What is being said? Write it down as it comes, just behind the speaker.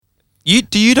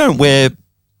you don't wear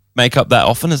makeup that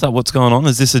often? Is that what's going on?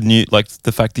 Is this a new, like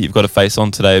the fact that you've got a face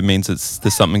on today means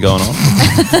there's something going on?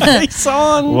 Face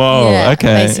on. Whoa. Yeah,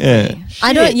 Okay. basically. Yeah.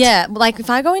 I don't. Yeah, like if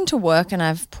I go into work and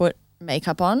I've put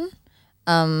makeup on,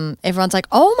 everyone's like,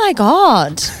 "Oh my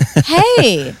god,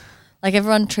 hey!" Like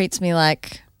everyone treats me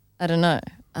like I don't know.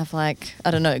 I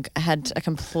had a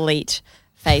complete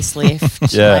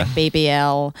facelift, Yeah. like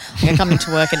BBL. Like I come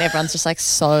into work and everyone's just like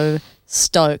so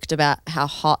stoked about how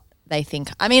hot they think.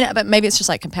 I mean, but maybe it's just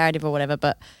like comparative or whatever.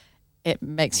 But it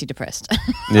makes you depressed.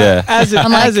 Yeah. As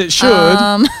it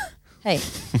should. Hey,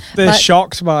 They're but-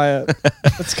 shocked by it.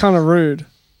 It's kind of rude.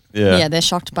 yeah, they're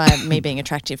shocked by me being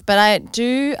attractive. But I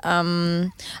do, I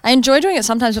enjoy doing it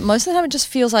sometimes, but most of the time it just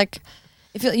feels like,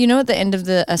 at the end of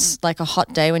like a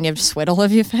hot day when you have sweat all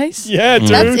over your face. Yeah,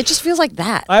 dude. It just feels like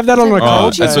that. I have that on my It's like, cold why Oh,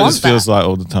 would you that's what want this feels that? like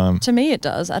all the time. To me, it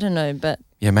does. I don't know, but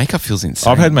Yeah, makeup feels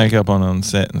insane. I've had makeup on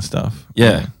set and stuff.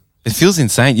 Yeah. It feels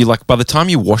insane. You like by the time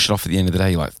you wash it off at the end of the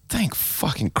day, you're like, thank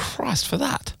fucking Christ for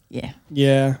that. yeah,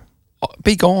 Yeah. Oh,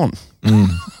 be gone.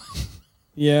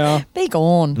 Yeah. be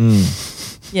gone.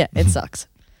 Yeah, it sucks.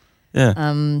 Yeah.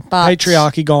 But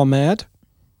Patriarchy gone mad.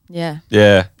 yeah,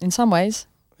 Yeah. in some ways,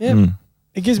 Yeah.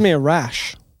 It gives me a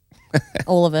rash.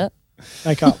 all of it.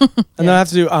 Makeup. And then I have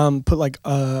to do put like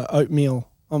oatmeal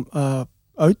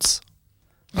oats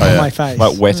on my face.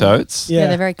 Like wet oats. Yeah, Yeah.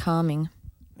 they're very calming.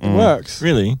 It works.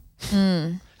 Really?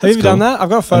 Have you ever done that? I've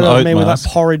got a An photo of oat me with mask.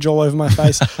 like porridge all over my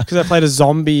face because I played a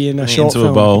zombie in a short Into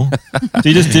film. a bowl. Do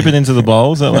you just dip it into the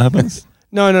bowl? Is that what happens?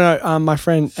 No. My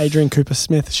friend Adrian Cooper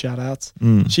Smith, shout outs.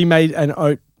 She made an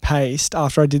oat paste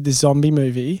after I did this zombie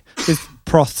movie with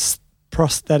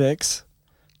prosthetics.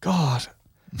 God.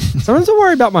 Sometimes I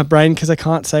worry about my brain because I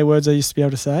can't say words I used to be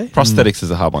able to say. Prosthetics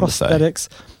is a hard one to say. Prosthetics.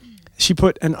 She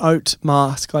put an oat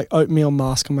mask, like oatmeal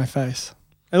mask on my face.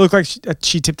 It looked like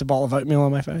she tipped a bowl of oatmeal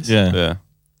on my face. Yeah. Yeah.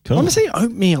 Cool. I'm saying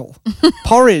oatmeal.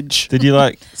 Porridge. Did you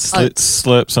like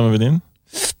slurp some of it in?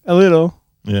 A little.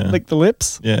 Yeah. Lick the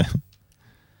lips. Yeah.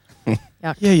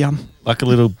 Yeah, yum. Like a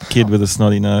little kid with a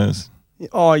snotty nose.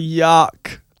 Oh,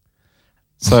 yuck.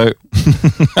 So,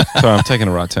 sorry, I'm taking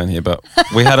a right turn here, but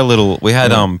we had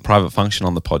private function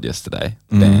on the pod yesterday,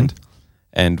 the band,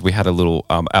 and we had a little,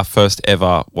 our first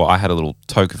ever, I had a little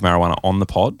toke of marijuana on the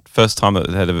pod. First time that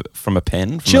it had from a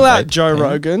pen. From Chill a out, vape Joe pen.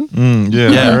 Rogan.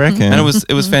 Yeah, I reckon. And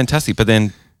it was fantastic. But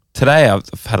then today I've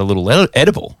had a little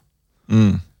edible.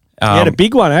 You had a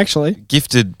big one, actually.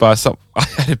 Gifted by some,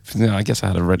 I guess I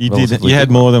had a red. You did. You had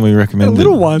more than we A recommended.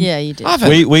 little one. Yeah, you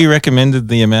did. We recommended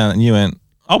the amount, and you went,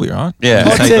 "I'll be right." Yeah.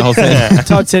 I'll take the whole thing.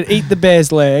 Todd said, eat the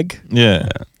bear's leg. Yeah.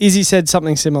 Izzy said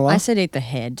something similar. I said eat the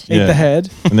head. Eat Yeah. the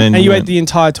head. And then And you went- ate the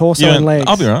entire torso you and went, legs.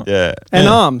 I'll be right. Yeah. And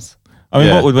Yeah. arms. I mean,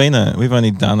 Yeah. what would we know? We've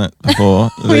only done it before.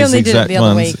 We These only did it exact the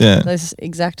other ones. week. Yeah. Those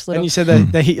exact little. And you said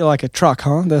they hit you like a truck,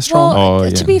 huh? They're strong. Well, Oh, yeah.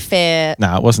 to be fair,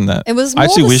 Nah, it wasn't that. it was I more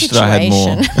actually the wish that I had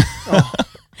more. situation.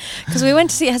 Because we went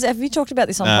to see. Have you talked about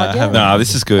this on Nah, I pod yet? haven't. No,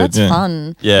 this is good. That's Yeah.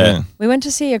 fun. Yeah. We went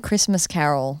to see A Christmas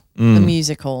Carol, the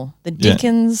musical, the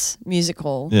Dickens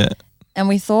musical, Yeah. and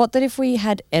we thought that if we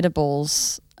had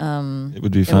edibles, It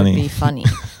would be it funny. would be funny.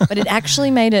 But it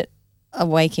actually made it a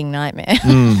waking nightmare.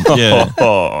 Yeah.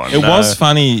 Oh, It was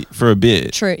funny for a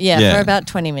bit. True. Yeah, Yeah. for about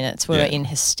 20 minutes, we were Yeah. in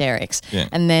hysterics, Yeah.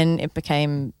 and then it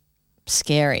became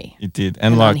scary It did.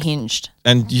 and And like, unhinged.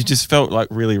 and you just felt like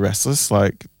really restless.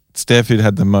 Like Steph, who'd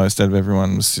had the most out of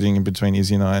everyone, was sitting in between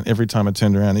Izzy and I. And every time I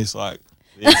turned around, he's like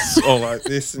this or like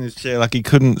this in his chair. Like he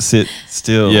couldn't sit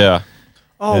still. Yeah.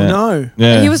 Oh, Yeah. no.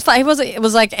 Yeah. He was. It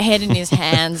was like head in his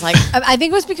hands. Like I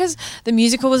think it was because the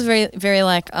musical was very, very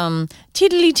like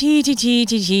tiddly tee tee tee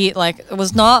tee tee. Like it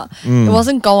was not. It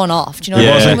wasn't going off. Do you know It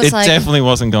what I mean? wasn't. It was It like definitely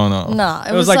wasn't going on. no.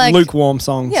 It was like lukewarm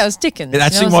songs. Yeah, it was Dickens. It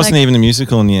actually was wasn't like, even a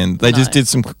musical in the end. They just No. did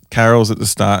some carols at the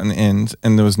start and end,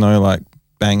 and there was no like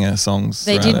banger songs.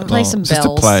 They throughout did it. play Oh, some just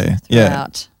bells to play. Yeah,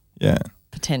 throughout, yeah.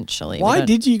 potentially. We Why don't-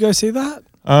 did you go see that?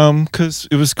 Because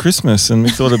it was Christmas and we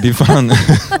thought it'd be fun.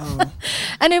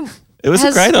 And It was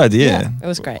has- a great idea. yeah, it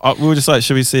was great. We were just like,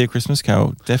 should we see A Christmas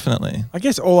Carol? Definitely. I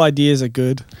guess all ideas are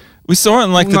good. We saw it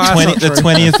on like No, that's not the true.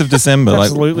 20th of December, like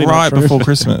Absolutely not right true. before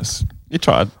Christmas. You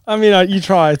tried. I mean, you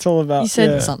try. It's all about. You said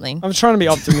yeah. something. I was trying to be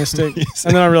optimistic, and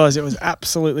then I realized it was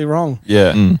absolutely wrong.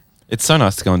 Yeah. It's so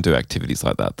nice to go and do activities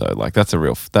like that, though. Like that's a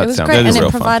real. That It was sounds great, that is and a real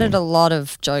it fun provided thing. a lot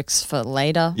of jokes for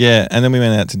later. Yeah, and then we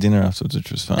went out to dinner afterwards, which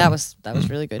was fun. That was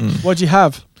really good. What'd you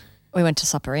have? We went to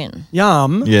supper in.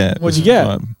 Yum. Yeah. What'd you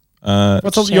get?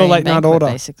 What's your Sharing late night banquet, order?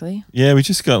 basically? Yeah, we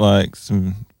just got like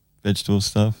some vegetable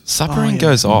stuff. Supper Oh, in yeah.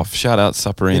 goes off. Shout out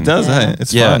Supper in. It does, Yeah. hey?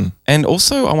 It's Yeah. fun. And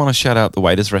also I want to shout out the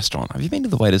Waiters Restaurant. Have you been to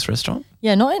the Waiters Restaurant?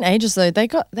 Yeah, not in ages though. They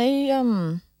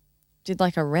did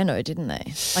like a reno, didn't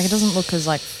they? Like it doesn't look as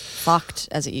like fucked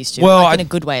as it used to. Well, like in a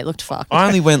good way, it looked fucked. I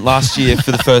only went last year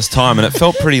for the first time, and it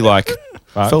felt pretty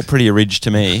ridge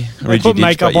to me. They put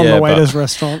makeup on the waiter's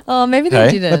restaurant. Oh, maybe they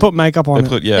Hey? didn't. They put makeup on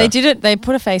it. Yeah. They did it. They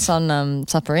put a face on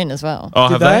Supper Inn as well. Oh,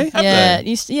 Did have they? they? Have yeah, they? it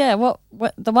used to, yeah. What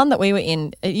the one that we were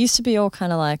in? It used to be all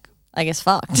kind of like, I guess,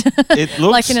 fucked. It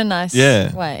looks like in a nice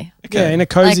way. Yeah, in a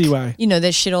cozy Like, way. You know,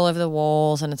 there's shit all over the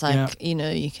walls, and it's like, Yeah. you know,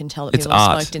 you can tell that It's people have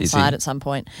art, smoked Issy. inside at some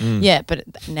point. Yeah, but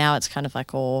now it's kind of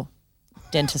like all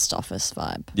dentist office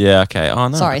vibe. Yeah, okay. Oh,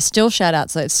 no. Sorry, still shout out.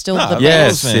 So it's still No, the Yeah,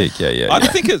 best. it's sick. Yeah. I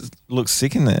think it looks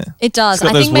sick in there. It does. It's got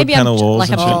I those think maybe wood I'm panel walls like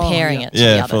I'm and shit. comparing it to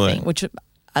Yeah, the other fully. thing, which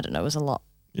I don't know was a lot.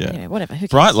 Yeah. Anyway, whatever. Who cares?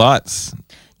 Bright lights.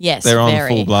 Yes, They're on very.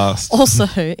 full blast. Also,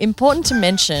 important to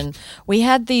mention, we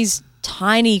had these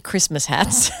tiny Christmas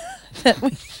hats that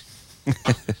we.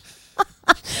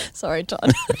 Sorry,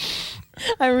 Todd.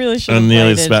 I really should have And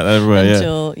nearly waited spat everywhere, yeah.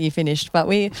 until you finished, but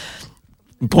we.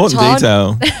 Important Todd-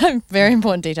 detail. Very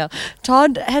important detail.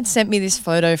 Todd had sent me this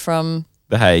photo from.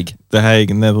 The Hague. The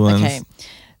Hague, Netherlands. Okay.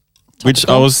 Which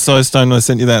I Topical. was so stoned when I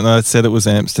sent you that and I said it was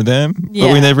Amsterdam. but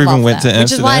we never even love went to that. Amsterdam.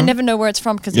 Which is why I never know where it's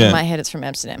from because Yeah. in my head it's from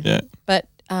Amsterdam. Yeah. But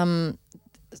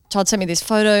Todd sent me this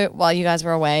photo while you guys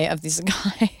were away of this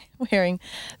guy wearing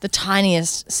the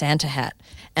tiniest Santa hat.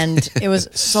 And it was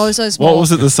so small. What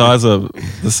was it the size of?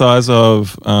 The size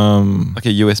of Like a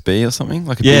USB or something?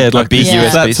 Like a yeah, big, like big Yeah.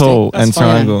 USB that stick? tall That's and fine.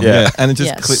 triangle. Yeah. Yeah. And it just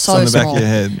Yeah, clips so on the back small. of your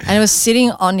head. And it was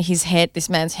sitting on his head, this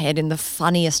man's head, in the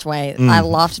funniest way. I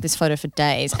laughed at this photo for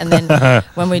days. And then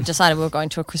when we decided we were going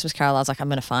to a Christmas carol, I was like, I'm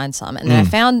going to find some. And then I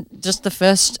found just the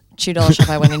first $2 shop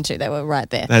I went into. They were right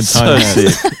there. They had So tiny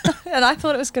hats. sick. And I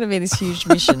thought it was going to be this huge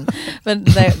mission, but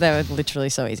they were literally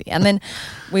so easy. And then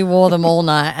we wore them all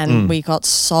night, and we got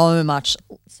so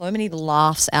many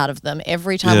laughs out of them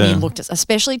every time Yeah. we looked at,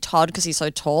 especially Todd because he's so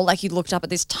tall. Like he looked up at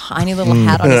this tiny little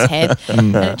hat on his head,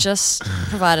 and it just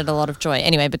provided a lot of joy.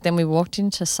 Anyway, but then we walked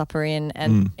into Supper Inn,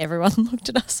 and everyone looked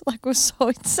at us like we're so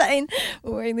insane.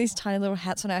 We're wearing these tiny little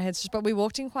hats on our heads, but we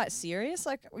walked in quite serious.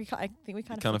 Like I think we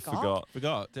kind of forgot.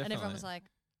 Forgot, And definitely. everyone was like,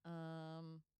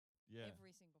 Yeah. every